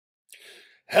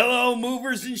Hello,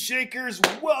 movers and shakers.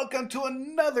 Welcome to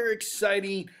another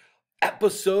exciting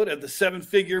episode of the Seven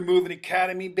Figure Moving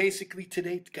Academy. Basically,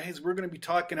 today, guys, we're going to be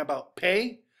talking about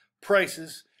pay,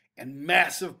 prices, and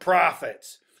massive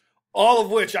profits. All of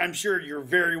which I'm sure you're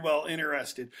very well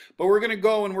interested. But we're going to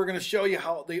go and we're going to show you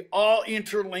how they all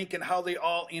interlink and how they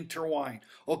all intertwine.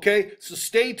 Okay, so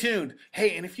stay tuned.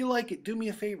 Hey, and if you like it, do me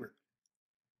a favor.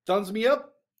 Thumbs me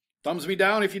up, thumbs me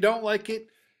down if you don't like it.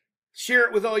 Share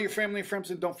it with all your family and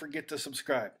friends, and don't forget to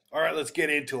subscribe. All right, let's get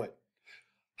into it.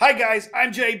 Hi, guys.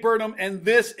 I'm Jay Burnham, and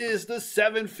this is the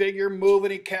Seven Figure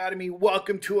Moving Academy.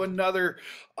 Welcome to another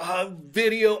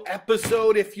video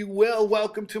episode, if you will.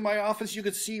 Welcome to my office. You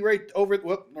can see right over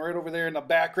there in the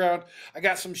background, I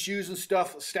got some shoes and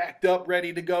stuff stacked up,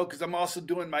 ready to go, because I'm also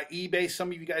doing my eBay.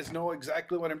 Some of you guys know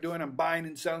exactly what I'm doing. I'm buying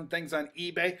and selling things on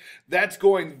eBay. That's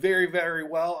going very, very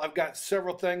well. I've got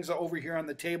several things over here on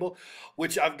the table,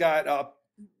 which I've got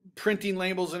printing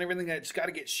labels and everything that's got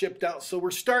to get shipped out. So we're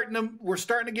starting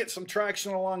to get some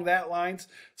traction along that lines.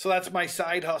 So that's my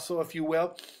side hustle, if you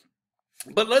will.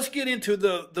 But let's get into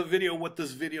the video, what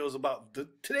this video is about.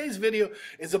 Today's video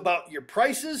is about your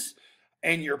prices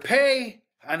and your pay,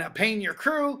 and paying your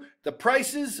crew, the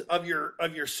prices of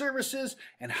your services,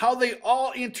 and how they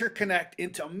all interconnect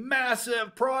into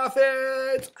massive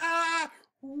profits.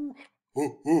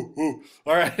 All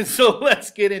right, so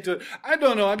let's get into it. I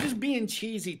don't know. I'm just being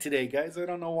cheesy today, guys. I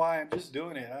don't know why. I'm just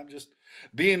doing it. I'm just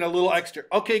being a little extra.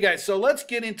 Okay, guys, so let's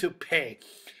get into pay.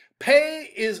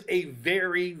 Pay is a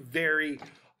very, very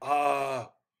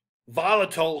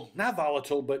volatile, not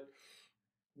volatile, but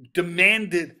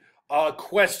demanded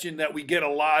question that we get a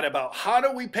lot about. How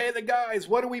do we pay the guys?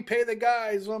 What do we pay the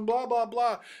guys? And blah, blah,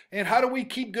 blah. And how do we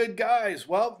keep good guys?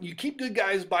 Well, you keep good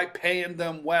guys by paying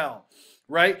them well.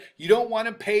 Right? You don't want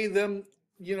to pay them,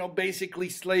 basically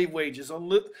slave wages.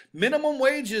 Minimum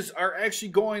wages are actually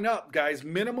going up, guys.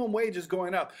 Minimum wage is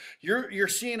going up. You're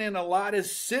seeing in a lot of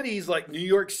cities like New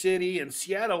York City and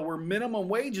Seattle where minimum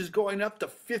wage is going up to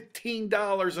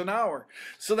 $15 an hour.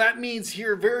 So that means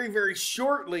here very, very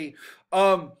shortly,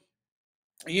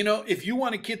 if you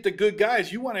want to get the good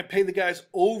guys, you want to pay the guys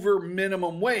over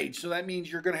minimum wage. So that means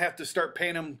you're going to have to start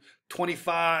paying them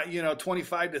 $25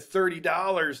 to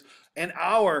 $30 an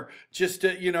hour, just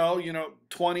to,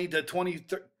 $20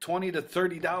 to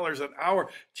 $30 an hour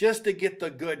just to get the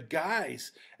good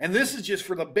guys. And this is just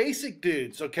for the basic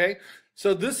dudes, okay?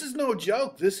 So this is no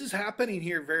joke. This is happening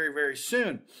here very, very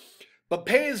soon. But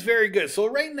pay is very good. So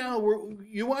right now,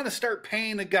 you want to start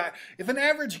paying a guy. If an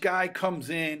average guy comes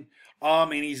in,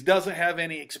 and he doesn't have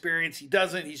any experience,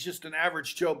 he's just an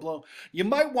average Joe Blow, you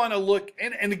might want to look,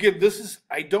 and again,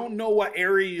 I don't know what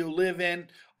area you live in,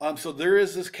 so there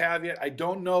is this caveat. I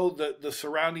don't know the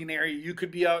surrounding area. You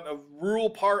could be out in a rural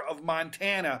part of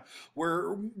Montana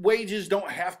where wages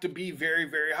don't have to be very,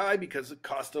 very high because the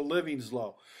cost of living is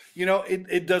low.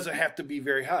 It doesn't have to be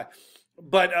very high.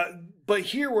 But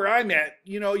here where I'm at,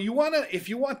 if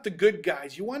you want the good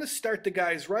guys, you want to start the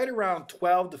guys right around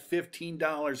 $12 to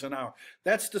 $15 an hour.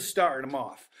 That's to start them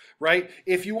off, right?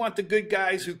 If you want the good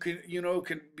guys who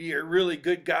can be a really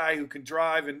good guy who can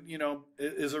drive and,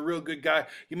 is a real good guy,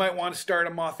 you might want to start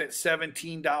them off at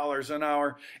 $17 an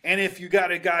hour. And if you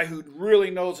got a guy who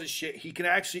really knows his shit, he can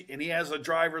actually, and he has a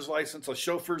driver's license, a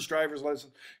chauffeur's driver's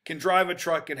license, can drive a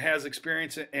truck and has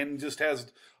experience and just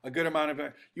has a good amount of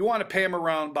it. You want to pay him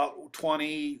around about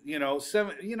 20,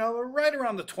 right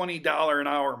around the $20 an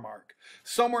hour mark,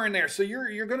 somewhere in there. So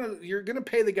you're gonna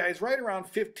pay the guys right around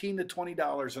 $15 to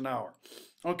 $20 an hour.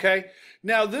 Okay.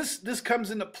 Now this comes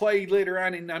into play later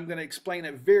on, and I'm going to explain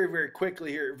it very, very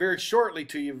quickly here, very shortly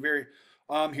to you,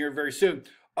 here very soon.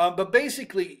 But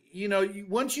basically,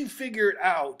 once you figure it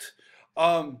out,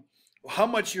 how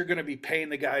much you're going to be paying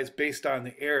the guys based on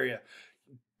the area,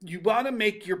 you want to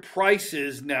make your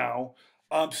prices now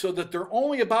so that they're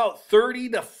only about 30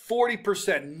 to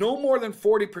 40%, no more than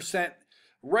 40%,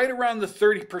 right around the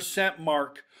 30%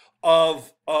 mark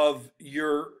of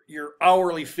your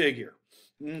hourly figure.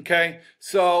 Okay,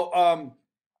 so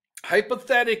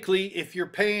hypothetically, if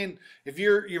you're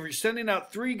sending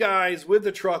out 3 guys with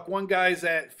the truck, one guy's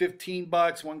at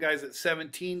 $15, one guy's at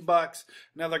 $17,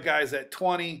 another guy's at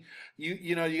 20.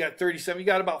 You got 37. You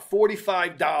got about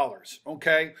 $45.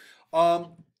 Okay,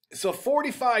 so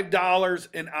 $45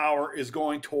 an hour is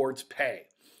going towards pay.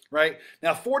 Right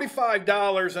now,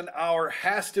 $45 an hour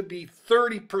has to be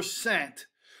 30%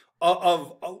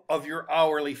 of your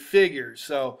hourly figure.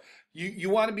 So you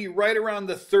want to be right around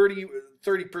the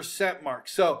 30% mark.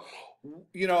 So,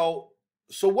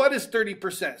 so what is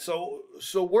 30%?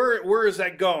 So where is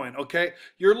that going? Okay.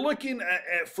 You're looking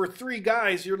at for 3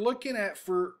 guys, you're looking at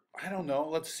for I don't know.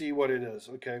 Let's see what it is.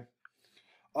 Okay.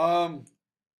 Um,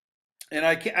 and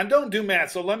I don't do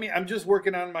math, so I'm just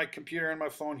working on my computer and my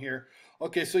phone here.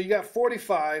 Okay, so you got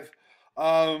 45.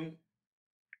 Um,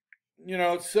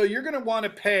 so you're gonna want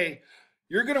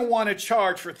to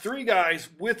charge for three guys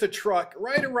with a truck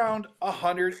right around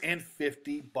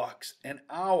 $150 an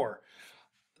hour.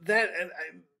 That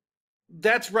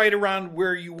that's right around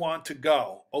where you want to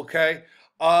go. Okay.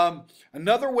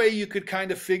 Another way you could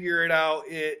kind of figure it out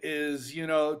is,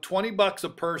 $20 a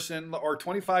person or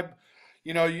 25,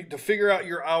 to figure out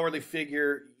your hourly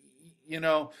figure, you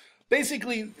know,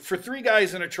 basically for three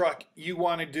guys in a truck, you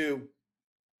want to do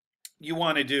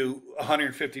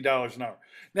 $150 an hour.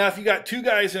 Now, if you got two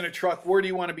guys in a truck, where do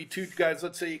you want to be two guys?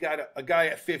 Let's say you got a guy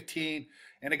at 15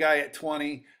 and a guy at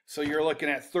 20. So you're looking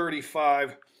at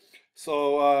 35.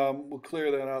 So we'll clear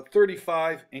that out.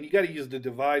 35, and you got to use the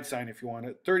divide sign if you want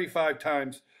it. 35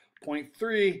 times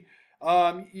 0.3.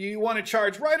 You want to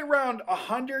charge right around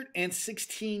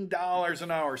 $116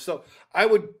 an hour. So I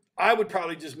would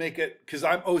probably just make it, because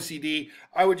I'm OCD,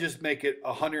 I would just make it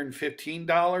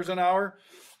 $115 an hour.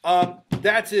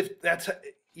 That's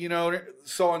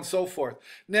so on and so forth.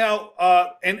 Now,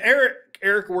 and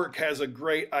Eric Work has a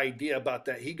great idea about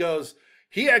that.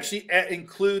 He actually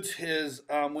includes his,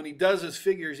 when he does his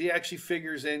figures, he actually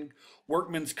figures in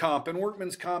workman's comp, and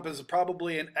workman's comp is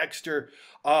probably an extra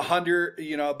 100,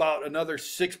 about another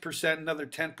 6%, another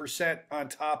 10% on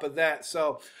top of that.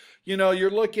 So,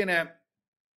 you're looking at,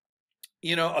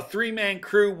 a three-man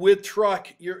crew with truck,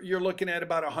 you're looking at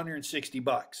about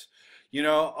 $160.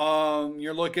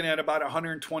 You're looking at about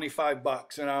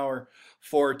 $125 an hour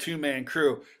for a two-man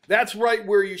crew. That's right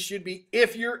where you should be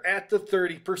if you're at the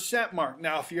 30% mark.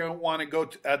 Now, if you don't want to go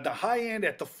at the high end,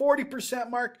 at the 40%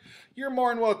 mark, you're more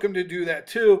than welcome to do that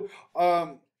too.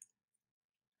 So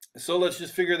let's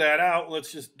just figure that out.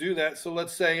 Let's just do that. So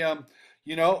let's say,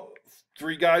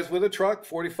 three guys with a truck,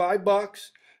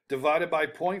 $45 divided by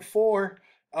 0.4.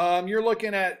 You're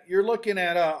looking at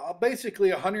basically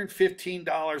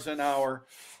 $115 an hour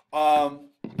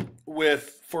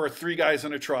for three guys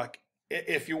in a truck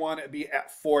if you want to be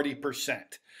at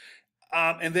 40%.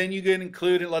 And then you can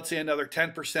include, let's say, another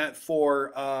 10%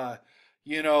 for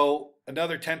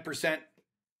another 10%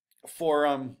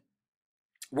 for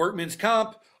workman's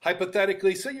comp,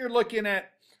 hypothetically. So you're looking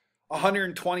at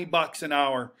 $120 an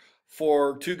hour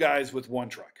for two guys with one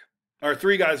truck, or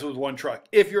three guys with one truck,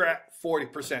 if you're at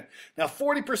 40%. Now,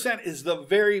 40% is the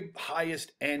very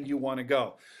highest end you want to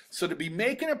go. So to be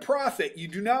making a profit, you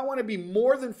do not want to be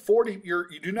more than 40. You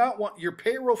do not want your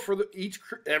payroll for each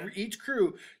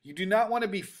crew. You do not want to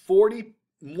be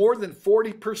more than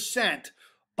 40%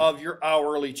 of your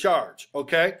hourly charge.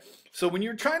 Okay. So when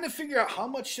you're trying to figure out how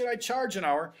much should I charge an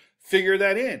hour, figure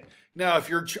that in. Now, if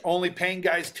you're only paying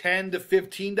guys $10 to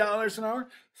 $15 an hour,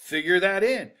 figure that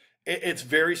in. It's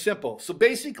very simple. So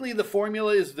basically the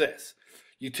formula is this.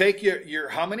 You take your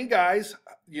how many guys,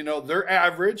 their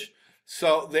average.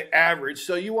 So the average.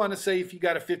 So you want to say if you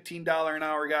got a $15 an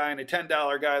hour guy and a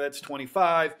 $10 guy, that's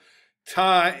 25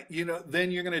 time, then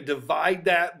you're going to divide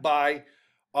that by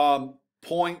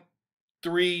 0.30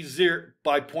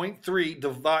 by 0.3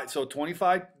 divide. So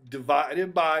 25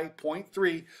 divided by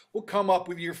 0.3 will come up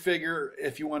with your figure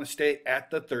if you want to stay at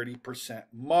the 30%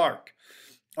 mark.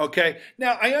 Okay.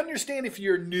 Now, I understand if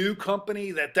you're a new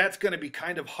company that's going to be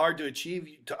kind of hard to achieve,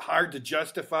 hard to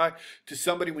justify to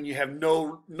somebody when you have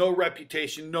no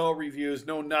reputation, no reviews,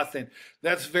 no nothing.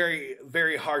 That's very,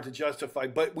 very hard to justify.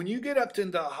 But when you get up to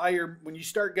the higher, when you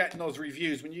start getting those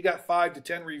reviews, when you got 5 to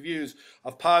 10 reviews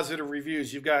of positive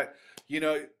reviews, you've got, you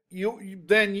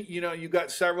got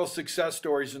several success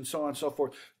stories and so on and so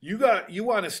forth. You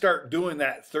want to start doing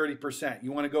that 30%.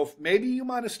 You want to go, maybe you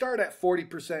want to start at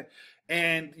 40%.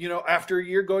 And, after a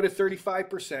year, go to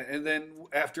 35%. And then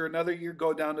after another year,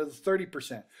 go down to the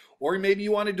 30%. Or maybe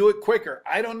you want to do it quicker.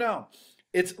 I don't know.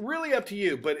 It's really up to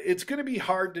you. But it's going to be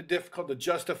difficult to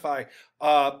justify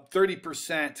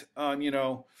 30% on,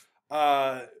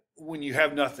 when you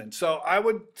have nothing. So I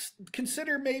would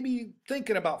consider maybe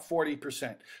thinking about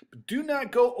 40%. But do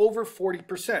not go over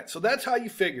 40%. So that's how you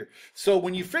figure. So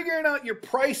when you're figuring out your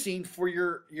pricing for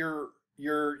your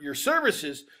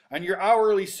services and your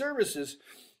hourly services,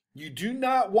 you do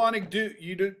not want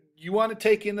to you want to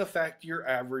take into effect your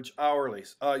average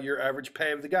hourlies, your average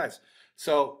pay of the guys.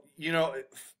 So,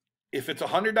 if it's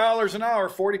 $100 an hour,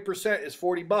 40% is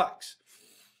 $40,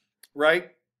 right?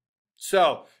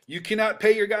 So you cannot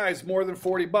pay your guys more than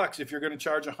 $40 if you're going to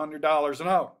charge $100 an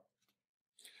hour.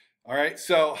 All right.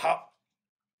 So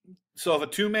if a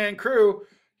two-man crew,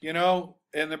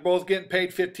 and they're both getting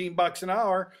paid $15 an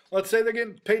hour, let's say they're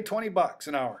getting paid $20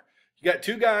 an hour. You got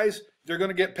two guys, they're going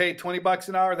to get paid 20 bucks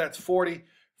an hour. That's $40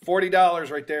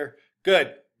 right there.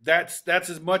 Good. That's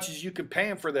as much as you can pay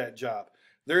them for that job.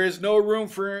 There is no room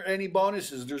for any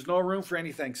bonuses. There's no room for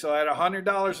anything. So at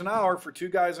 $100 an hour for two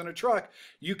guys on a truck,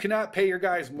 you cannot pay your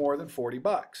guys more than 40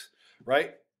 bucks,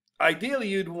 right? Ideally,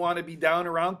 you'd want to be down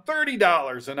around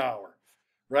 $30 an hour,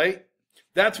 right?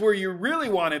 That's where you really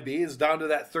want to be, is down to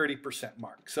that 30%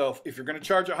 mark. So if you're going to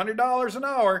charge $100 an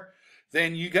hour,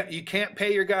 then you can't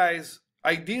pay your guys.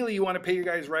 Ideally, you want to pay your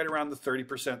guys right around the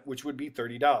 30%, which would be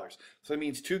 $30. So that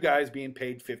means two guys being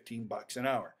paid 15 bucks an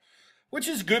hour, which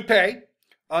is good pay.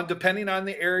 Depending on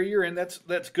the area you're in,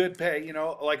 that's good pay. You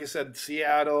know, like I said,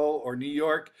 Seattle or New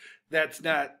York, that's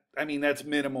not, I mean, that's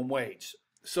minimum wage.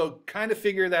 So kind of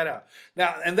figure that out.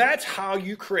 Now, and that's how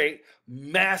you create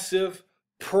massive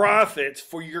profits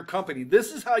for your company.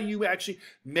 This is how you actually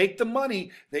make the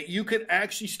money that you can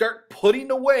actually start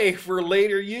putting away for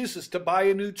later uses, to buy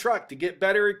a new truck, to get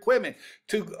better equipment,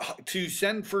 to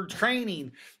send for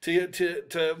training,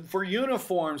 for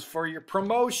uniforms, for your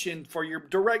promotion, for your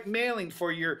direct mailing,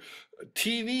 for your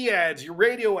TV ads, your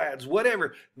radio ads,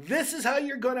 whatever. This is how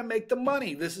you're going to make the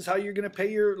money. This is how you're going to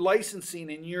pay your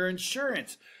licensing and your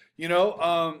insurance. You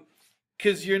know,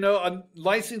 because, you know, a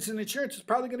license and insurance is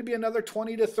probably going to be another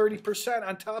 20 to 30%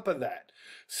 on top of that.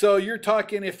 So you're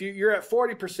talking, if you're at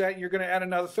 40%, you're going to add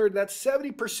another third. That's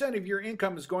 70% of your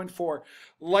income is going for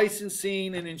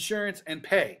licensing and insurance and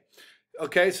pay.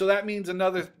 Okay, so that means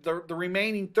the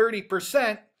remaining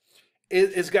 30%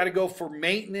 is got to go for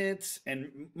maintenance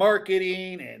and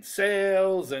marketing and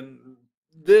sales and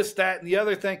this, that, and the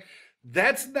other thing.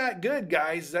 That's not good,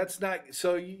 guys. That's not,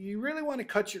 so you really want to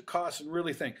cut your costs and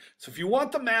really think. So if you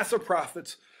want the massive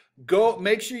profits, go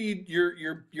make sure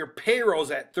your payroll's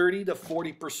at 30 to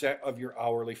 40% of your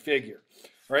hourly figure,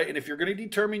 right? And if you're going to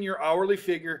determine your hourly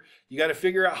figure, you got to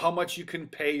figure out how much you can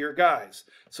pay your guys.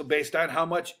 So based on how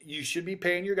much you should be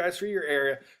paying your guys for your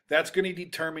area, that's going to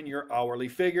determine your hourly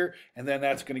figure, and then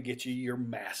that's going to get you your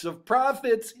massive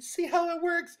profits. You see how it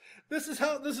works? This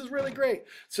is really great.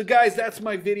 So guys, that's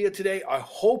my video today. I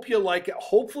hope you like it.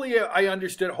 Hopefully I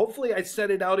understood. Hopefully I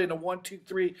set it out in a 1, 2,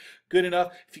 3 good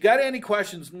enough. If you got any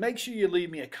questions, make sure you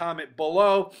leave me a comment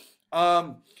below.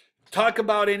 Talk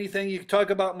about anything. You can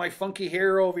talk about my funky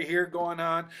hair over here going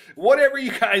on. Whatever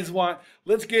you guys want.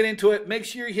 Let's get into it. Make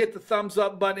sure you hit the thumbs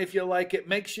up button if you like it.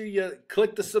 Make sure you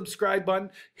click the subscribe button.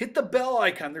 Hit the bell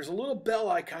icon. There's a little bell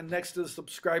icon next to the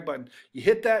subscribe button. You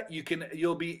hit that,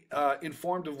 you'll be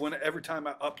informed of every time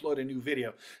I upload a new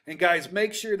video. And guys,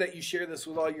 make sure that you share this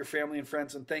with all your family and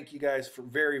friends. And thank you guys for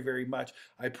very, very much.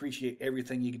 I appreciate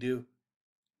everything you do.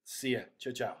 See ya.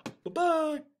 Ciao, ciao.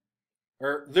 Bye-bye.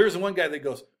 Or there's one guy that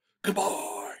goes, goodbye.